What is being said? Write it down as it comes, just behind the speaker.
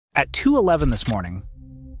At 2:11 this morning,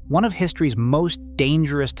 one of history's most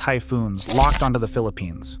dangerous typhoons locked onto the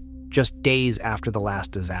Philippines, just days after the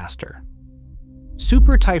last disaster.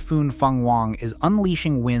 Super Typhoon Fung-Wong is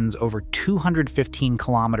unleashing winds over 215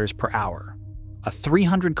 kilometers per hour, a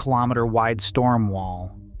 300-kilometer wide storm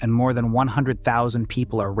wall, and more than 100,000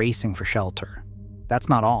 people are racing for shelter. That's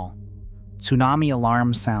not all. Tsunami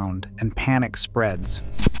alarms sound and panic spreads.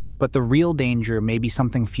 But the real danger may be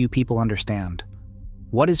something few people understand.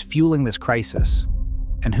 What is fueling this crisis?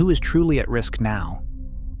 And who is truly at risk now?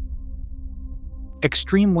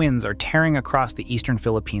 Extreme winds are tearing across the eastern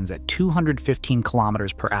Philippines at 215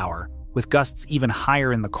 kilometers per hour, with gusts even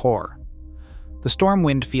higher in the core. The storm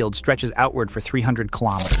wind field stretches outward for 300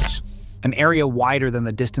 kilometers, an area wider than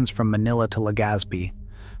the distance from Manila to Legazpi,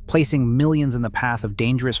 placing millions in the path of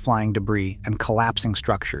dangerous flying debris and collapsing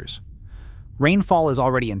structures. Rainfall is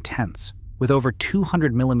already intense, with over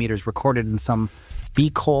 200 millimeters recorded in some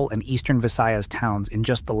Bicol and eastern Visayas towns in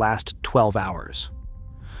just the last 12 hours.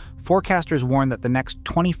 Forecasters warn that the next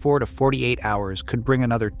 24 to 48 hours could bring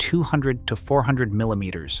another 200 to 400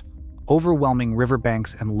 millimeters, overwhelming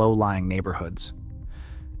riverbanks and low-lying neighborhoods.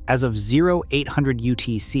 As of 0800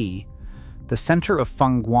 UTC, the center of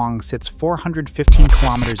Fung-Wong sits 415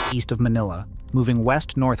 kilometers east of Manila, moving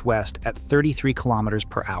west-northwest at 33 kilometers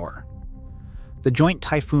per hour. The Joint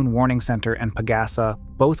Typhoon Warning Center and PHIVOLCS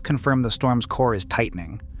both confirm the storm's core is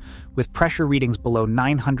tightening, with pressure readings below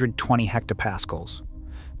 920 hectopascals.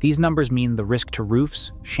 These numbers mean the risk to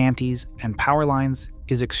roofs, shanties, and power lines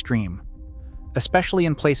is extreme, especially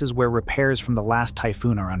in places where repairs from the last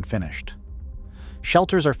typhoon are unfinished.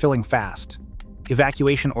 Shelters are filling fast.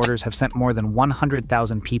 Evacuation orders have sent more than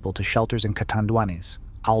 100,000 people to shelters in Catanduanes,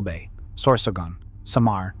 Albay, Sorsogon,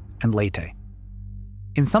 Samar, and Leyte.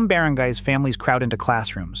 In some barangays, families crowd into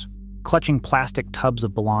classrooms, clutching plastic tubs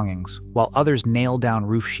of belongings, while others nail down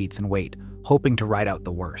roof sheets and wait, hoping to ride out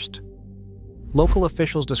the worst. Local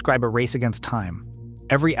officials describe a race against time.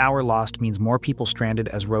 Every hour lost means more people stranded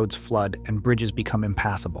as roads flood and bridges become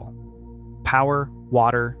impassable. Power,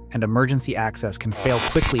 water, and emergency access can fail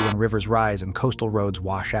quickly when rivers rise and coastal roads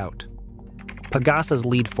wash out. PHIVOLCS's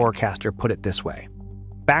lead forecaster put it this way: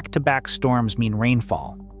 back-to-back storms mean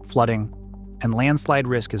rainfall, flooding, and landslide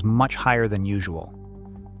risk is much higher than usual.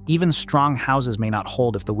 Even strong houses may not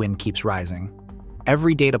hold if the wind keeps rising.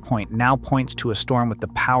 Every data point now points to a storm with the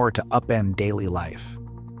power to upend daily life.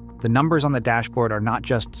 The numbers on the dashboard are not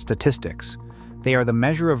just statistics, they are the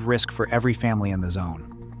measure of risk for every family in the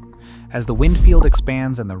zone. As the wind field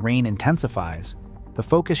expands and the rain intensifies, the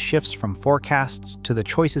focus shifts from forecasts to the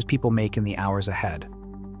choices people make in the hours ahead.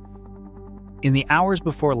 In the hours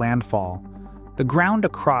before landfall, the ground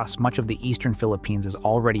across much of the eastern Philippines is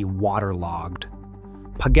already waterlogged.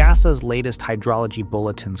 PHIVOLCS's latest hydrology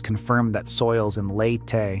bulletins confirm that soils in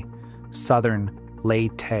Leyte, southern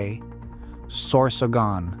Leyte,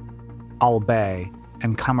 Sorsogon, Albay,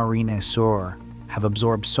 and Camarines Sur have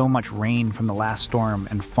absorbed so much rain from the last storm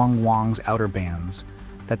and Fung-Wong's outer bands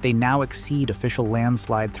that they now exceed official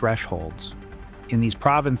landslide thresholds. In these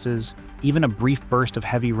provinces, even a brief burst of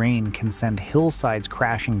heavy rain can send hillsides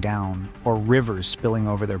crashing down or rivers spilling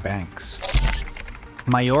over their banks.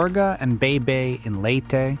 Mayorga and Baybay in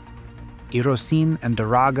Leyte, Irosin and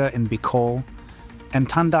Daraga in Bicol, and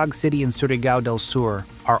Tandag City in Surigao del Sur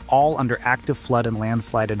are all under active flood and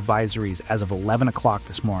landslide advisories as of 11 o'clock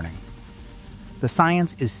this morning. The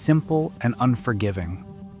science is simple and unforgiving.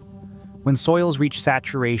 When soils reach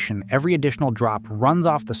saturation, every additional drop runs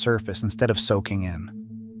off the surface instead of soaking in.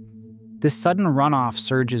 This sudden runoff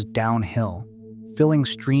surges downhill, filling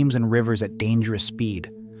streams and rivers at dangerous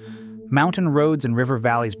speed. Mountain roads and river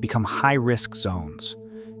valleys become high-risk zones.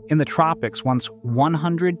 In the tropics, once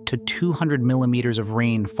 100 to 200 millimeters of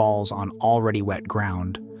rain falls on already wet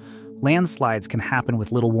ground, landslides can happen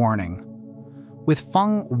with little warning. With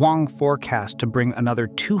Fung-Wong forecast to bring another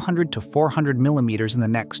 200 to 400 millimeters in the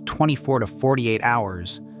next 24 to 48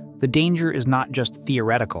 hours, the danger is not just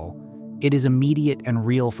theoretical, it is immediate and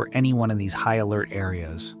real for anyone in these high-alert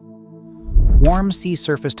areas. Warm sea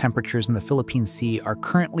surface temperatures in the Philippine Sea are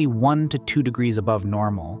currently 1 to 2 degrees above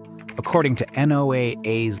normal, according to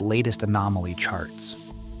NOAA's latest anomaly charts.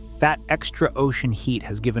 That extra ocean heat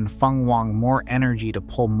has given Fung-Wong more energy to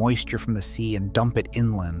pull moisture from the sea and dump it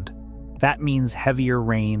inland. That means heavier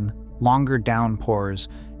rain, longer downpours,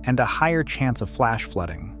 and a higher chance of flash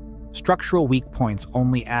flooding. Structural weak points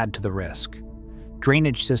only add to the risk.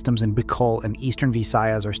 Drainage systems in Bicol and eastern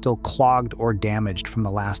Visayas are still clogged or damaged from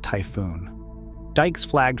the last typhoon. Dikes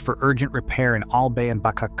flagged for urgent repair in Albay and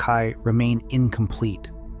Bacacay remain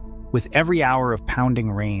incomplete. With every hour of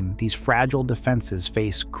pounding rain, these fragile defenses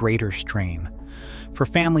face greater strain. For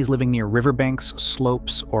families living near riverbanks,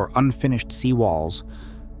 slopes, or unfinished seawalls,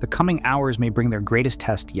 the coming hours may bring their greatest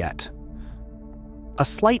test yet. A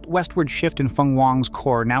slight westward shift in Fung-Wong's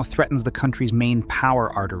core now threatens the country's main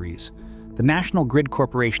power arteries. The National Grid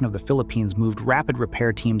Corporation of the Philippines moved rapid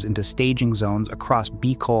repair teams into staging zones across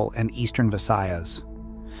Bicol and eastern Visayas.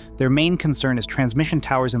 Their main concern is transmission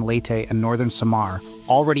towers in Leyte and northern Samar,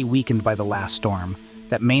 already weakened by the last storm,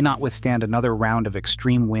 that may not withstand another round of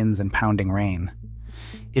extreme winds and pounding rain.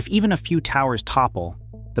 If even a few towers topple,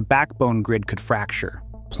 the backbone grid could fracture,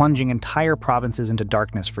 plunging entire provinces into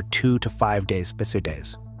darkness for 2 to 5 days.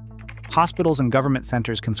 Hospitals and government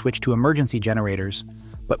centers can switch to emergency generators,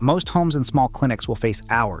 but most homes and small clinics will face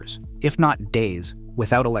hours, if not days,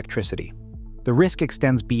 without electricity. The risk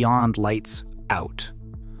extends beyond lights out.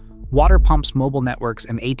 Water pumps, mobile networks,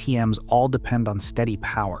 and ATMs all depend on steady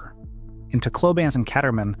power. In Tacloban and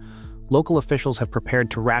Catarman, local officials have prepared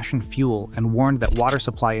to ration fuel and warned that water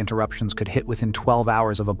supply interruptions could hit within 12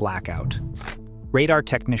 hours of a blackout. Radar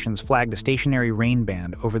technicians flagged a stationary rain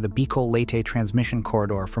band over the Bicol-Leyte transmission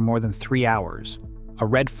corridor for more than 3 hours, a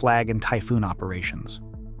red flag in typhoon operations.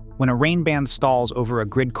 When a rain band stalls over a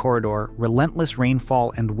grid corridor, relentless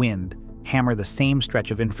rainfall and wind hammer the same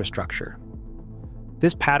stretch of infrastructure.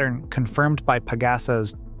 This pattern, confirmed by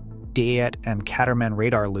Pagasa's Diet and Catarman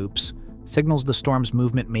radar loops, signals the storm's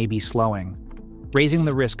movement may be slowing, raising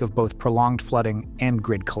the risk of both prolonged flooding and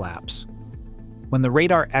grid collapse. When the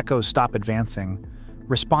radar echoes stop advancing,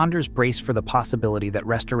 responders brace for the possibility that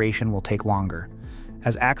restoration will take longer,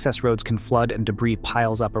 as access roads can flood and debris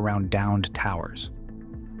piles up around downed towers.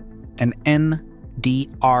 An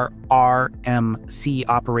NDRRMC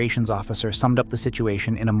operations officer summed up the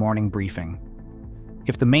situation in a morning briefing.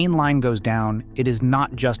 If the main line goes down, it is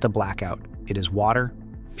not just a blackout. It is water,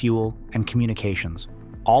 fuel, and communications,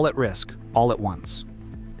 all at risk, all at once.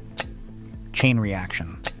 Chain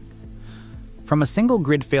reaction. From a single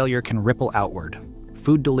grid failure can ripple outward.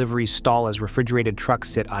 Food deliveries stall as refrigerated trucks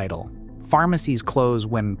sit idle. Pharmacies close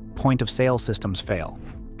when point-of-sale systems fail.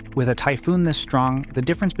 With a typhoon this strong, the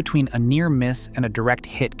difference between a near miss and a direct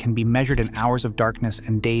hit can be measured in hours of darkness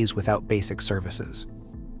and days without basic services.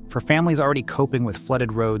 For families already coping with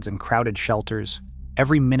flooded roads and crowded shelters,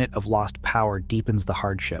 every minute of lost power deepens the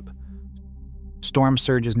hardship. Storm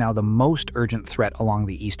surge is now the most urgent threat along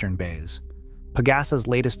the eastern bays. Pagasa's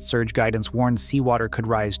latest surge guidance warns seawater could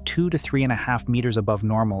rise 2 to 3.5 meters above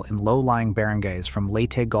normal in low-lying barangays from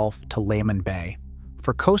Leyte Gulf to Layman Bay.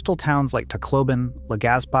 For coastal towns like Tacloban,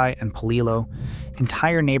 Legazpi, and Polillo,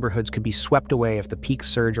 entire neighborhoods could be swept away if the peak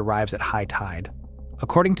surge arrives at high tide.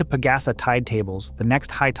 According to Pagasa tide tables, the next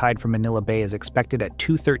high tide from Manila Bay is expected at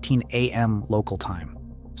 2:13 a.m. local time.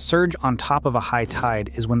 Surge on top of a high tide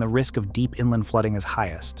is when the risk of deep inland flooding is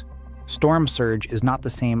highest. Storm surge is not the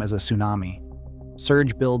same as a tsunami.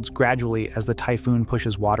 Surge builds gradually as the typhoon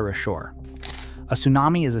pushes water ashore. A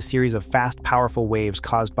tsunami is a series of fast, powerful waves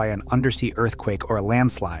caused by an undersea earthquake or a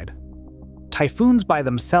landslide. Typhoons by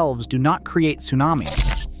themselves do not create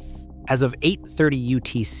tsunamis. As of 8:30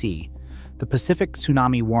 UTC, the Pacific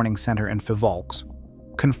Tsunami Warning Center and PHIVOLCS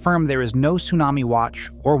confirm there is no tsunami watch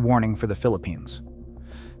or warning for the Philippines.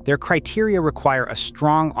 Their criteria require a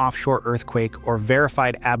strong offshore earthquake or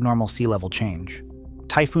verified abnormal sea level change.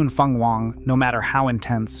 Typhoon Fung-Wong, no matter how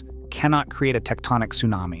intense, cannot create a tectonic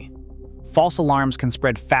tsunami. False alarms can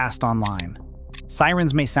spread fast online.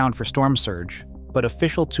 Sirens may sound for storm surge, but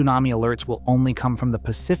official tsunami alerts will only come from the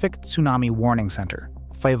Pacific Tsunami Warning Center,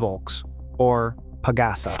 PHIVOLCS, or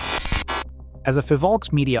Pagasa. As a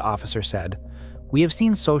PHIVOLCS media officer said, "We have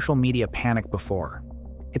seen social media panic before.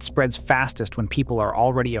 It spreads fastest when people are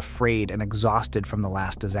already afraid and exhausted from the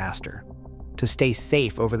last disaster. To stay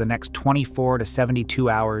safe over the next 24 to 72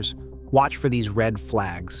 hours, watch for these red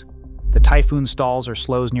flags. The typhoon stalls or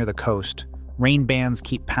slows near the coast. Rain bands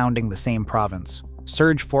keep pounding the same province.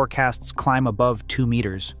 Surge forecasts climb above 2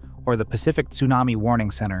 meters, or the Pacific Tsunami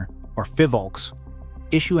Warning Center, or PHIVOLCS,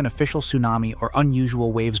 issue an official tsunami or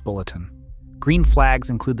unusual waves bulletin. Green flags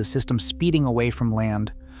include the system speeding away from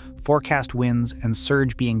land, forecast winds and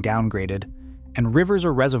surge being downgraded, and rivers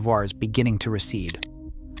or reservoirs beginning to recede.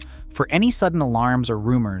 For any sudden alarms or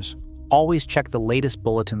rumors, always check the latest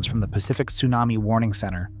bulletins from the Pacific Tsunami Warning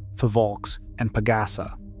Center, PHIVOLCS, and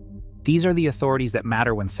Pagasa. These are the authorities that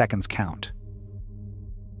matter when seconds count.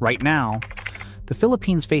 Right now, the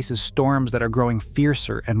Philippines faces storms that are growing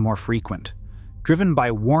fiercer and more frequent, driven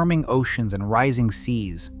by warming oceans and rising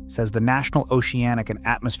seas, says the National Oceanic and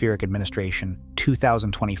Atmospheric Administration,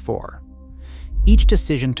 2024. Each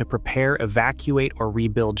decision to prepare, evacuate, or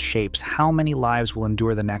rebuild shapes how many lives will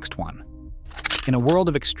endure the next one. In a world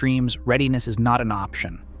of extremes, readiness is not an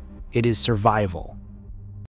option. It is survival.